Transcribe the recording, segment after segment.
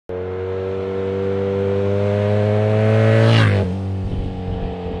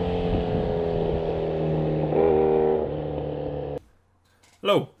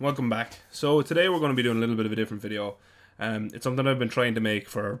welcome back. So today we're going to be doing a little bit of a different video. It's something I've been trying to make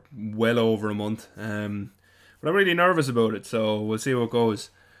for well over a month, but I'm really nervous about it, so we'll see how it goes.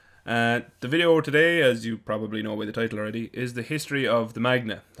 The video today, as you probably know by the title already, is the history of the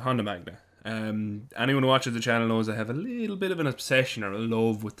Magna, the Honda Magna. Anyone who watches the channel knows I have a little bit of an obsession or a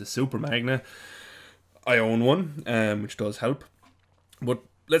love with the Super Magna. I own one, which does help, but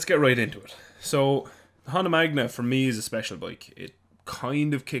let's get right into it. So the Honda Magna for me is a special bike. It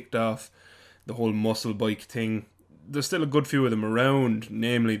kind of kicked off the whole muscle bike thing. There's still a good few of them around,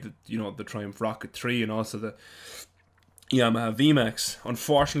 namely the Triumph Rocket 3 and also the Yamaha VMAX.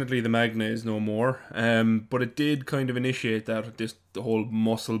 Unfortunately, the Magna is no more, but it did kind of initiate the whole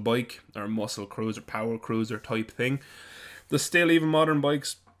muscle bike or muscle cruiser, power cruiser type thing. There's still, even modern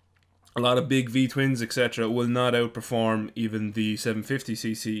bikes, a lot of big V-twins, etc., will not outperform even the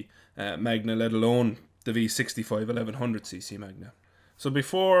 750cc Magna, let alone the V65 1100cc Magna. So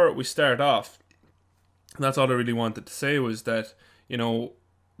before we start off, that's all I really wanted to say was that, the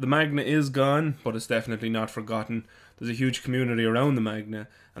Magna is gone, but it's definitely not forgotten. There's a huge community around the Magna,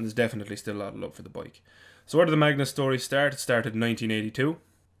 and there's definitely still a lot of love for the bike. So where did the Magna story start? It started in 1982,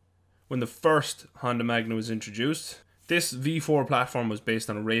 when the first Honda Magna was introduced. This V4 platform was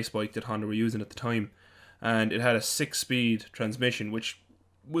based on a race bike that Honda were using at the time, and it had a 6-speed transmission, which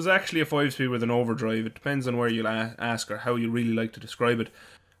was actually a 5-speed with an overdrive. It depends on where you'll ask or how you really like to describe it.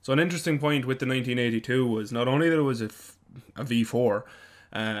 So an interesting point with the 1982 was not only that it was a V4,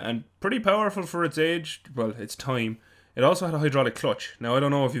 and pretty powerful for its age, well, its time, it also had a hydraulic clutch. Now, I don't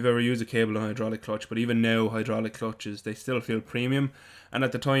know if you've ever used a cable and hydraulic clutch, but even now, hydraulic clutches, they still feel premium. And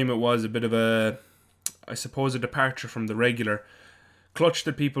at the time, it was a bit of a departure from the regular clutch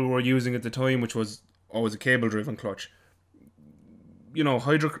that people were using at the time, which was always a cable-driven clutch.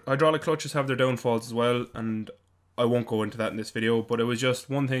 Hydraulic clutches have their downfalls as well, and I won't go into that in this video, but it was just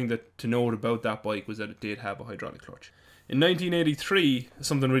one thing to note about that bike was that it did have a hydraulic clutch. In 1983,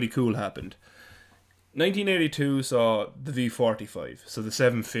 something really cool happened. 1982 saw the V45, so the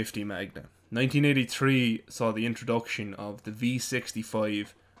 750 Magna. 1983 saw the introduction of the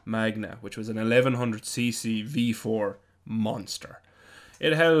V65 Magna, which was an 1100cc V4 monster.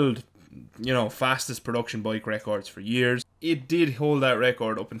 It held, fastest production bike records for years. It did hold that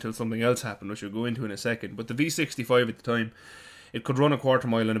record up until something else happened, which we'll go into in a second. But the V65 at the time, it could run a quarter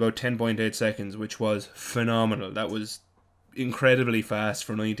mile in about 10.8 seconds, which was phenomenal. That was incredibly fast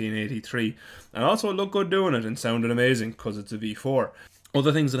for 1983. And also it looked good doing it and sounded amazing because it's a V4.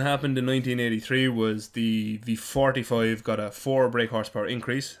 Other things that happened in 1983 was the V45 got a 4 brake horsepower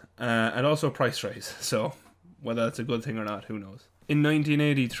increase and also a price rise. So whether that's a good thing or not, who knows. In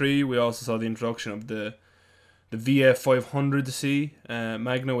 1983, we also saw the introduction of the VF500C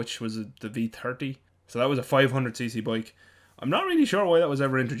Magna, which was the V30. So that was a 500cc bike. I'm not really sure why that was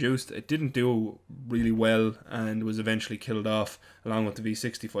ever introduced. It didn't do really well and was eventually killed off along with the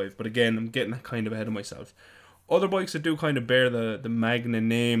V65. But again, I'm getting kind of ahead of myself. Other bikes that do kind of bear the Magna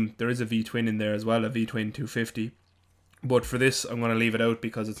name, there is a V-twin in there as well, a V-twin 250. But for this, I'm going to leave it out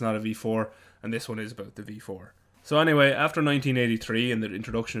because it's not a V4, and this one is about the V4. So anyway, after 1983 and the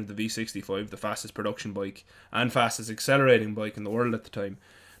introduction of the V65, the fastest production bike and fastest accelerating bike in the world at the time,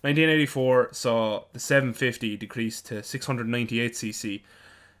 1984 saw the 750 decrease to 698cc.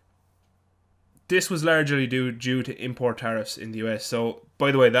 This was largely due to import tariffs in the US. So,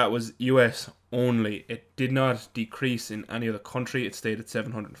 by the way, that was US only. It did not decrease in any other country. It stayed at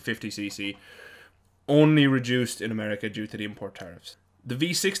 750cc. Only reduced in America due to the import tariffs. The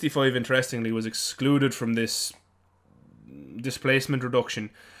V65, interestingly, was excluded from this displacement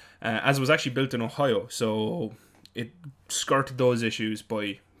reduction as it was actually built in Ohio. So it skirted those issues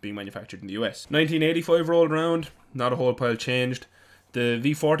by being manufactured in the US. 1985 rolled around, not a whole pile changed. The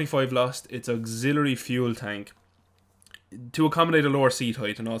V45 lost its auxiliary fuel tank to accommodate a lower seat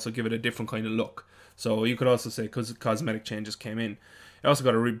height and also give it a different kind of look. So you could also say because cosmetic changes came in. It also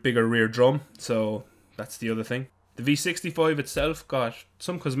got a bigger rear drum, so that's the other thing. The V65 itself got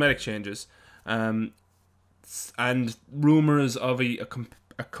some cosmetic changes, and rumours of a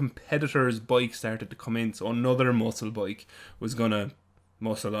competitor's bike started to come in, so another muscle bike was going to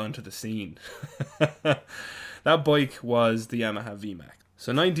muscle onto the scene. That bike was the Yamaha VMAX.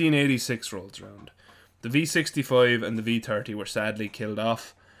 So 1986 rolls around. The V65 and the V30 were sadly killed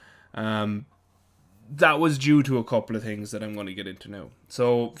off. That was due to a couple of things that I'm going to get into now.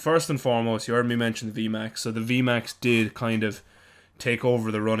 So first and foremost, you heard me mention the VMAX. So the VMAX did kind of take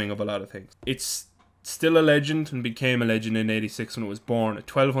over the running of a lot of things. It's still a legend and became a legend in 86 when it was born. A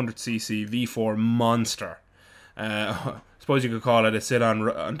 1200cc V4 monster. I suppose you could call it a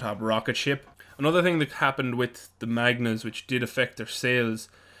sit-on top rocket ship. Another thing that happened with the Magnas, which did affect their sales,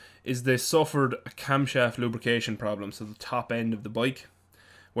 is they suffered a camshaft lubrication problem, so the top end of the bike,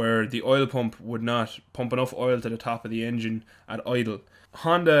 where the oil pump would not pump enough oil to the top of the engine at idle.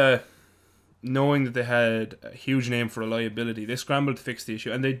 Honda, knowing that they had a huge name for reliability, they scrambled to fix the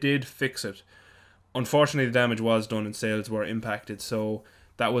issue, and they did fix it. Unfortunately, the damage was done and sales were impacted, so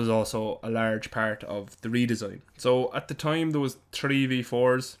that was also a large part of the redesign. So at the time, there was 3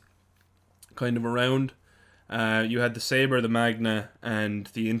 V4s kind of around. You had the Sabre, the Magna, and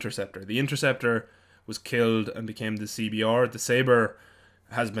the Interceptor. The Interceptor was killed and became the CBR. The Sabre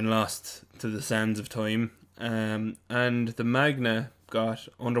has been lost to the sands of time. And the Magna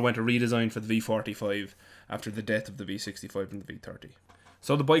underwent a redesign for the V45 after the death of the V65 and the V30.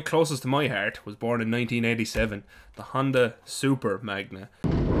 So the bike closest to my heart was born in 1987, the Honda Super Magna.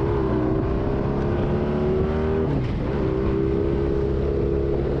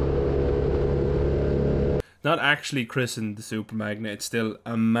 Not actually christened the Super Magna, it's still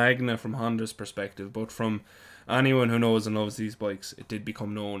a Magna from Honda's perspective, but from anyone who knows and loves these bikes, it did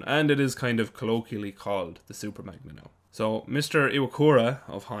become known, and it is kind of colloquially called the Super Magna now. So Mr. Iwakura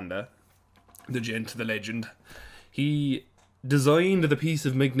of Honda, the gent, the legend, he designed the piece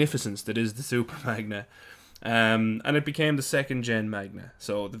of magnificence that is the Super Magna, and it became the second gen Magna,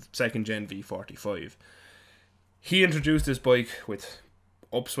 so the second gen V45. He introduced this bike with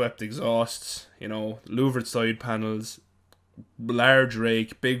upswept exhausts, you know, louvered side panels, large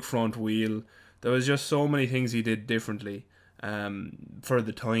rake, big front wheel. There was just so many things he did differently for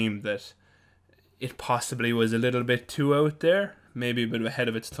the time that it possibly was a little bit too out there, maybe a bit ahead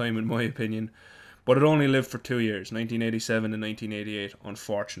of its time in my opinion. But it only lived for 2 years, 1987 and 1988,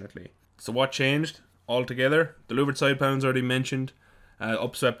 unfortunately. So what changed altogether? The louvered side panels already mentioned,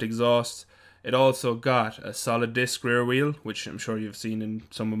 upswept exhausts. It also got a solid disc rear wheel, which I'm sure you've seen in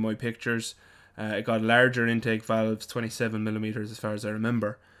some of my pictures. It got larger intake valves, 27mm as far as I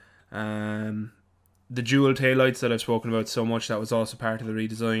remember. The dual taillights that I've spoken about so much, that was also part of the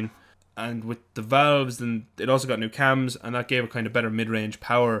redesign. And with the valves, then it also got new cams, and that gave it kind of better mid-range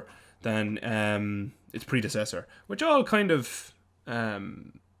power than its predecessor, which all kind of,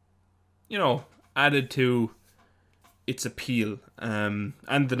 you know, added to its appeal, and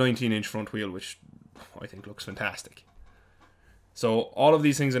the 19-inch front wheel, which I think looks fantastic. So all of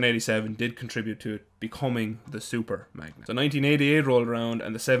these things in 87 did contribute to it becoming the Super Magna. So 1988 rolled around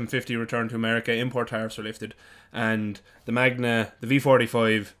and the 750 returned to America, import tariffs were lifted, and the Magna, the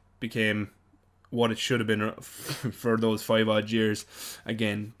V45, became what it should have been for those 5 odd years.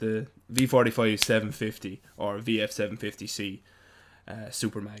 Again, the V45 750 or VF 750C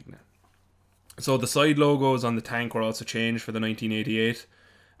Super Magna. So the side logos on the tank were also changed for the 1988,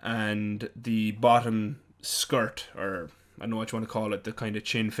 and the bottom skirt, or I don't know what you want to call it, the kind of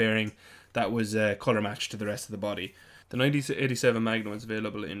chin fairing, that was colour matched to the rest of the body. The 1987 Magna was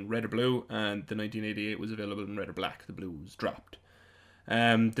available in red or blue, and the 1988 was available in red or black. The blue was dropped.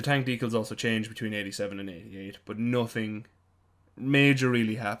 The tank decals also changed between 87 and 88, but nothing major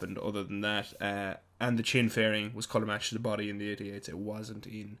really happened other than that. And the chin fairing was colour matched to the body in the 88, so it wasn't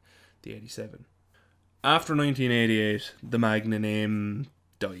in the 87. After 1988, the Magna name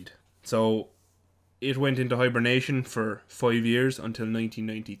died. So it went into hibernation for 5 years until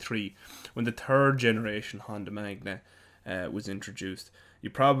 1993, when the third generation Honda Magna was introduced. You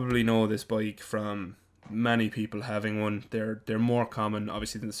probably know this bike from many people having one. They're more common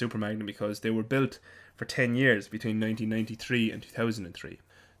obviously than the Super Magna because they were built for 10 years between 1993 and 2003.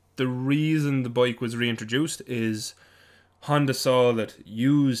 The reason the bike was reintroduced is Honda saw that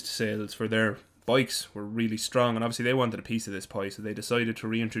used sales for their bikes were really strong, and obviously they wanted a piece of this pie, so they decided to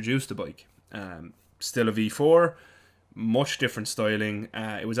reintroduce the bike. Still a V4, much different styling.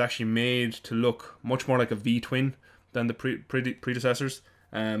 It was actually made to look much more like a V-twin than the predecessors.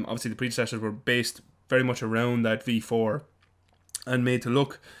 Obviously the predecessors were based very much around that V4 and made to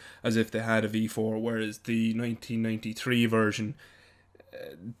look as if they had a V4, whereas the 1993 version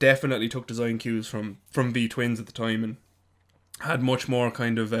definitely took design cues from V-twins at the time and had much more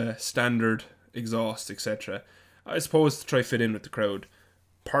kind of standard exhaust, etc. I suppose to try fit in with the crowd.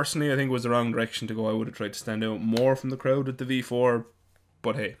 Personally, I think it was the wrong direction to go. I would have tried to stand out more from the crowd with the V4,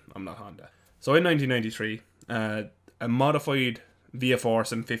 but hey, I'm not Honda. So in 1993, a modified VFR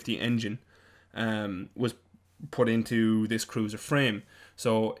 750 engine was put into this cruiser frame.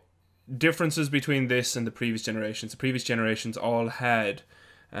 So differences between this and the previous generations. The previous generations all had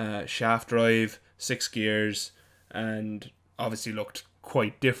shaft drive, 6 gears, and obviously looked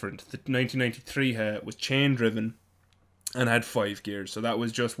quite different. The 1993 was chain driven and had 5 gears, so that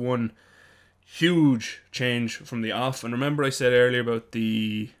was just one huge change from the off. And remember I said earlier about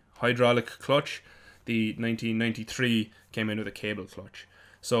the hydraulic clutch? The 1993 came in with a cable clutch.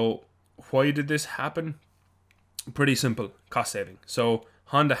 So why did this happen? Pretty simple, cost saving. So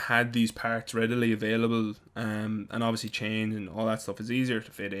Honda had these parts readily available, and obviously chain and all that stuff is easier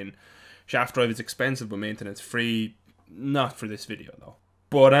to fit in. Shaft drive is expensive but maintenance free. Not for this video though.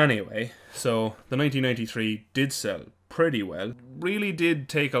 But anyway, so the 1993 did sell pretty well. Really did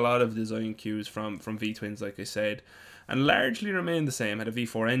take a lot of design cues from V-twins, like I said, and largely remained the same. Had a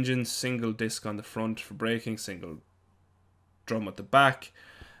V4 engine, single disc on the front for braking, single drum at the back.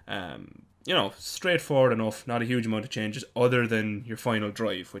 You know, straightforward enough, not a huge amount of changes other than your final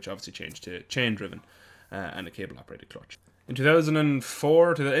drive, which obviously changed to chain driven and a cable operated clutch. In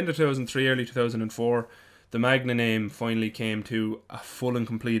 2004, to the end of 2003, early 2004, the Magna name finally came to a full and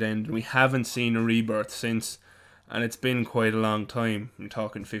complete end, and we haven't seen a rebirth since, and it's been quite a long time. I'm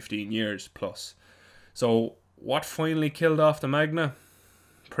talking 15 years plus. So what finally killed off the Magna?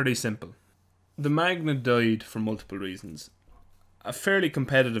 Pretty simple. The Magna died for multiple reasons. A fairly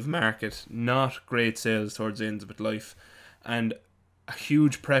competitive market, not great sales towards the end of its life, and a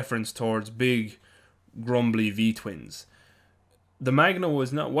huge preference towards big, grumbly V-twins. The Magna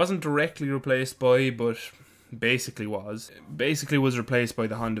wasn't directly replaced by, but basically was replaced by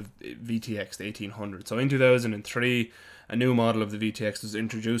the Honda VTX 1800. So in 2003, a new model of the VTX was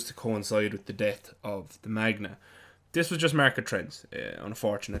introduced to coincide with the death of the Magna. This was just market trends.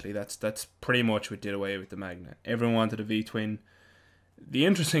 Unfortunately, that's pretty much what did away with the Magna. Everyone wanted a V-twin. The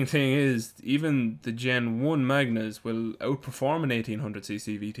interesting thing is, even the Gen 1 Magnas will outperform an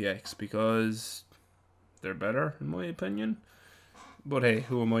 1800cc VTX because they're better, in my opinion. But hey,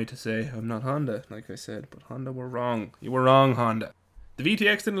 who am I to say? I'm not Honda, like I said, but Honda were wrong. You were wrong, Honda. The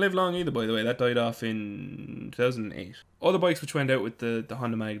VTX didn't live long either, by the way. That died off in 2008. Other bikes which went out with the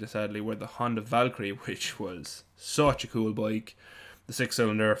Honda Magna, sadly, were the Honda Valkyrie, which was such a cool bike. The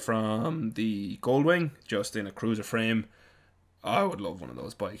 6-cylinder from the Goldwing, just in a cruiser frame. I would love one of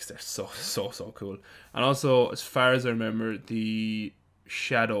those bikes. They're so cool. And also, as far as I remember, the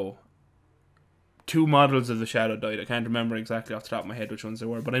Shadow, 2 models of the Shadow died. I can't remember exactly off the top of my head which ones they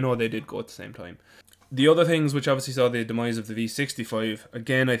were, but I know they did go at the same time. The other things which obviously saw the demise of the V65,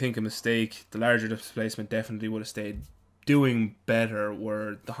 again, I think a mistake. The larger displacement definitely would have stayed. Doing better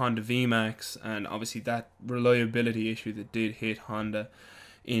were the Honda VMAX, and obviously that reliability issue that did hit Honda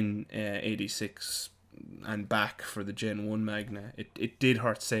in 86 and back for the Gen 1 Magna. It did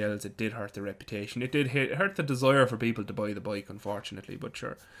hurt sales, it did hurt the reputation, it hurt the desire for people to buy the bike, unfortunately, but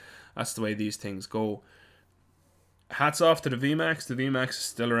sure, that's the way these things go. Hats off to the VMAX. The VMAX is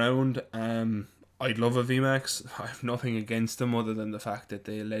still around. I'd love a VMAX. I have nothing against them other than the fact that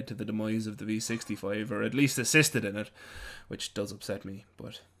they led to the demise of the V65, or at least assisted in it, which does upset me,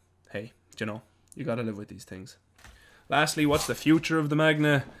 but hey, you know, you gotta live with these things. Lastly, what's the future of the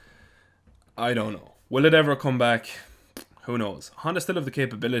Magna? I don't know. Will it ever come back? Who knows? Honda still have the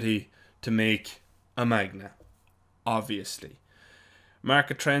capability to make a Magna, obviously.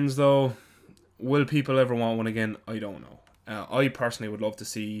 Market trends though, will people ever want one again? I don't know. I personally would love to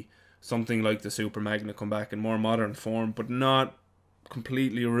see something like the Super Magna come back in more modern form, but not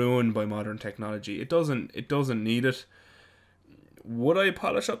completely ruined by modern technology. It doesn't need it. Would I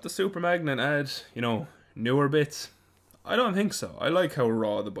polish up the Super Magna and add, you know, newer bits? I don't think so. I like how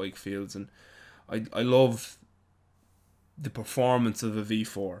raw the bike feels, and I love the performance of a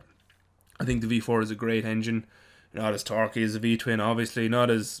V4. I think the V4 is a great engine. Not as torquey as a V-twin, obviously.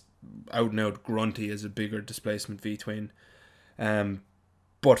 Not as out and out grunty as a bigger displacement V-twin.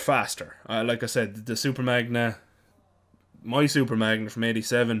 But faster. Like I said, the Super Magna, my Super Magna from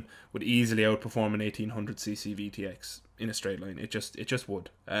 87 would easily outperform an 1800cc VTX in a straight line. It just would.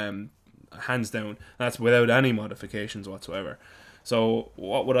 Hands down. That's without any modifications whatsoever. So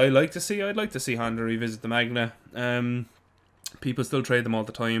what would I like to see? I'd like to see Honda revisit the Magna. People still trade them all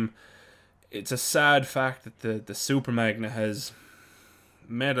the time. It's a sad fact that the Super Magna has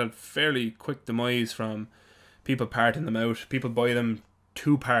made a fairly quick demise from people parting them out. People buy them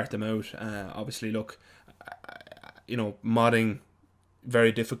to part them out. Obviously, look, you know, modding,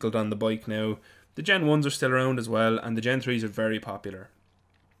 very difficult on the bike now. The Gen 1s are still around as well, and the Gen 3s are very popular.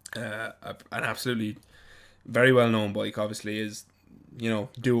 An absolutely very well known bike, obviously, is, you know,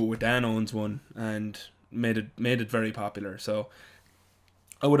 Do It With Dan owns one and made it very popular. So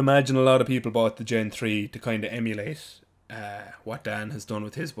I would imagine a lot of people bought the Gen 3 to kind of emulate what Dan has done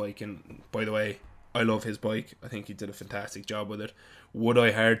with his bike. And by the way, I love his bike. I think he did a fantastic job with it. Would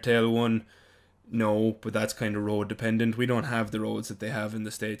I hardtail one? No, but that's kind of road dependent. We don't have the roads that they have in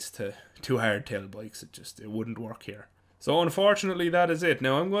the States to hardtail bikes. It wouldn't work here. So unfortunately, that is it.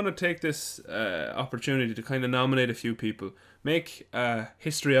 Now I'm going to take this opportunity to kind of nominate a few people. Make a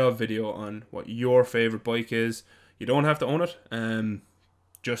history of video on what your favourite bike is. You don't have to own it.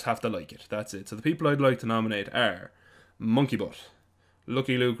 just have to like it. That's it. So the people I'd like to nominate are Monkey Butt,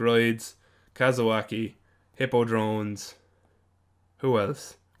 Lucky Luke Rides, Kazawaki, Hippo Drones, who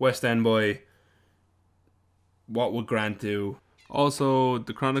else? West End Boy, What Would Grant Do? Also,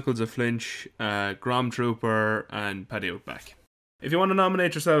 The Chronicles of Flinch, Grom Trooper, and Paddy Outback. If you want to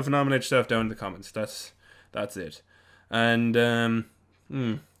nominate yourself down in the comments. That's it. And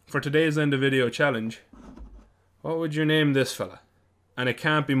for today's end of video challenge, what would you name this fella? And it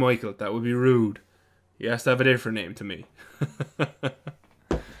can't be Michael. That would be rude. He has to have a different name to me.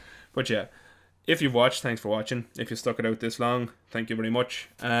 But yeah, if you've watched, thanks for watching. If you stuck it out this long, thank you very much.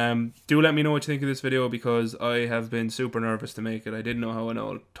 Do let me know what you think of this video, because I have been super nervous to make it. I didn't know how an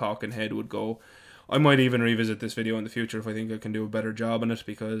old talking head would go. I might even revisit this video in the future if I think I can do a better job on it,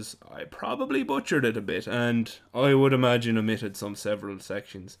 because I probably butchered it a bit, and I would imagine omitted several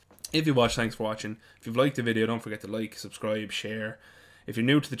sections. If you watched, thanks for watching. If you've liked the video, don't forget to like, subscribe, share. If you're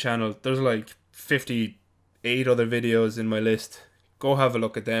new to the channel, there's like 58 other videos in my list. Go have a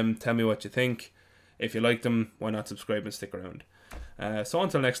look at them, tell me what you think. If you like them, why not subscribe and stick around. So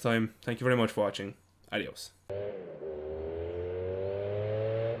until next time, thank you very much for watching. Adios.